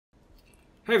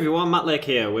Hey everyone, MattLake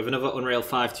here with another Unreal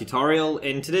 5 tutorial.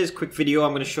 In today's quick video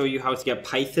I'm going to show you how to get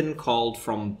Python called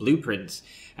from Blueprint.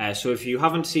 So if you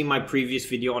haven't seen my previous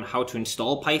video on how to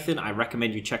install Python, I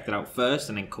recommend you check that out first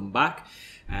and then come back.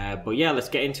 But yeah, let's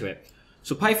get into it.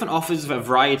 So Python offers a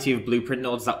variety of blueprint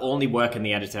nodes that only work in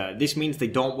the editor. This means they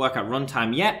don't work at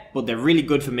runtime yet, but they're really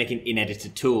good for making in-editor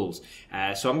tools.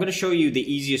 So I'm going to show you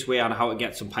the easiest way on how to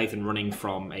get some Python running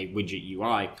from a widget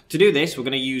UI. To do this, we're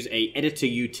going to use a Editor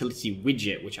Utility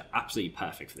Widget, which are absolutely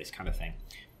perfect for this kind of thing.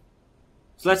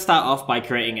 So let's start off by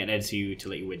creating an Editor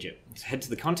Utility Widget. Let's head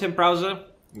to the content browser.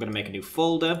 I'm going to make a new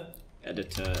folder,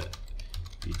 Editor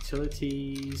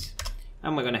Utilities,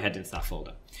 and we're going to head into that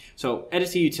folder. So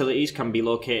Editor Utilities can be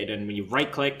located and when you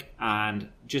right click and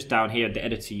just down here the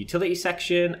Editor Utilities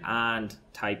section and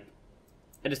type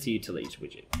Editor Utilities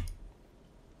Widget.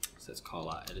 So let's call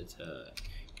that Editor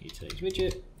Utilities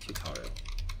Widget tutorial.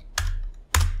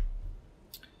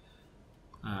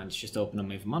 And it's just open on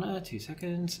my monitor, 2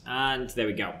 seconds, and there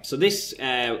we go. So this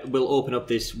will open up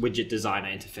this widget designer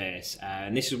interface,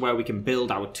 and this is where we can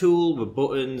build our tool with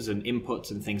buttons and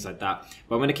inputs and things like that.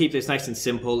 But I'm going to keep this nice and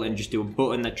simple and just do a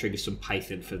button that triggers some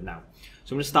Python for now.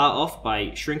 So I'm going to start off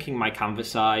by shrinking my canvas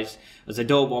size, as I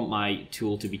don't want my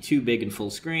tool to be too big and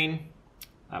full screen.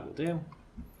 That will do.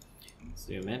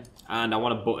 Zoom in, and I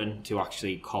want a button to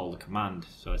actually call the command.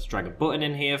 So let's drag a button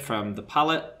in here from the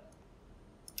palette.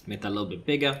 Make that a little bit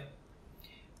bigger,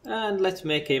 and let's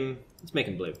make him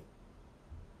blue.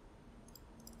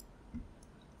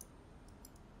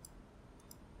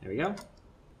 There we go.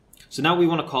 So now we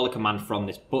want to call a command from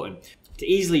this button. To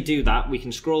easily do that, we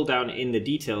can scroll down in the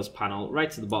details panel right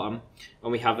to the bottom,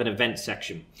 and we have an event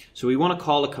section. So we want to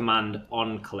call a command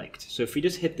on clicked. So if we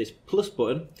just hit this plus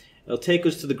button, it'll take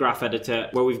us to the graph editor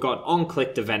where we've got an on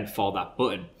clicked event for that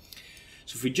button.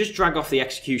 So if we just drag off the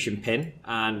execution pin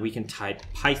and we can type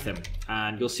Python,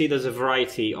 and you'll see there's a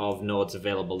variety of nodes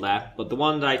available there, but the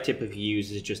one that I typically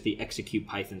use is just the execute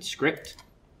Python script.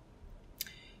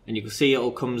 And you can see it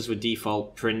all comes with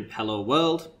default print hello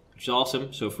world, which is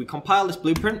awesome. So if we compile this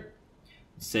blueprint,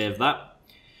 save that,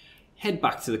 head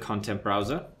back to the content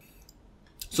browser.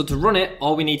 So to run it,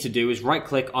 all we need to do is right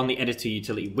click on the Editor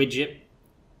Utility Widget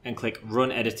and click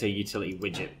Run Editor Utility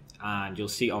Widget. And you'll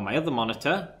see on my other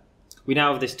monitor, we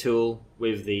now have this tool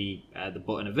with the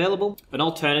button available. An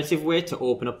alternative way to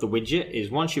open up the widget is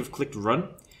once you've clicked run,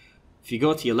 if you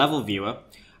go to your level viewer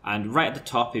and right at the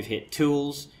top you've hit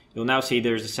tools, you'll now see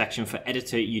there's a section for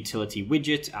Editor Utility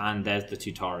Widget and there's the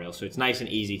tutorial. So it's nice and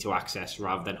easy to access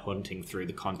rather than hunting through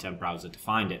the content browser to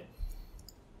find it.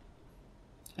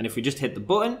 And if we just hit the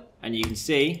button, and you can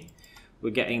see we're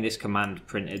getting this command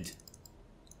printed,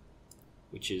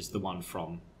 which is the one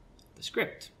from the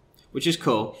script. Which is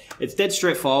cool. It's dead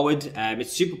straightforward.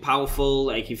 It's super powerful.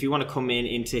 Like if you want to come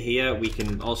into here, we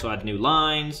can also add new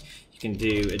lines. You can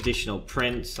do additional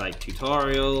prints like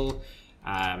tutorial.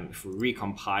 If we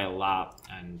recompile that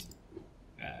and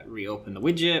reopen the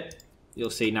widget, you'll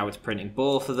see now it's printing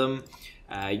both of them.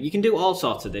 You can do all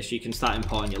sorts of this. You can start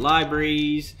importing your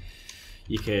libraries.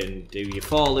 You can do your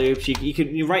for loops. You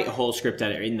can write a whole script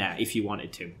editor in there if you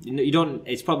wanted to. You don't.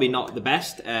 It's probably not the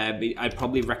best. I'd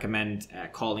probably recommend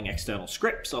calling external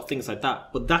scripts or things like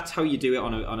that. But that's how you do it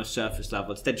on a surface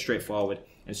level. It's dead straightforward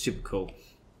and super cool.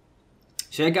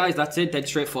 So yeah, guys, that's it. Dead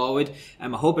straightforward. I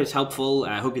hope it's helpful.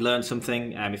 I hope you learned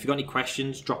something. If you've got any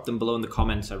questions, drop them below in the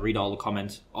comments. I read all the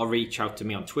comments. Or reach out to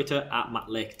me on Twitter at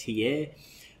MattLakeTA.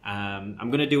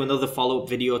 I'm going to do another follow-up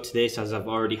video to this as I've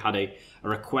already had a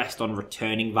request on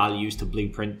returning values to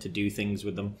Blueprint to do things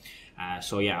with them.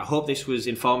 So yeah, I hope this was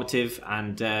informative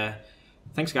and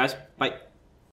thanks guys. Bye.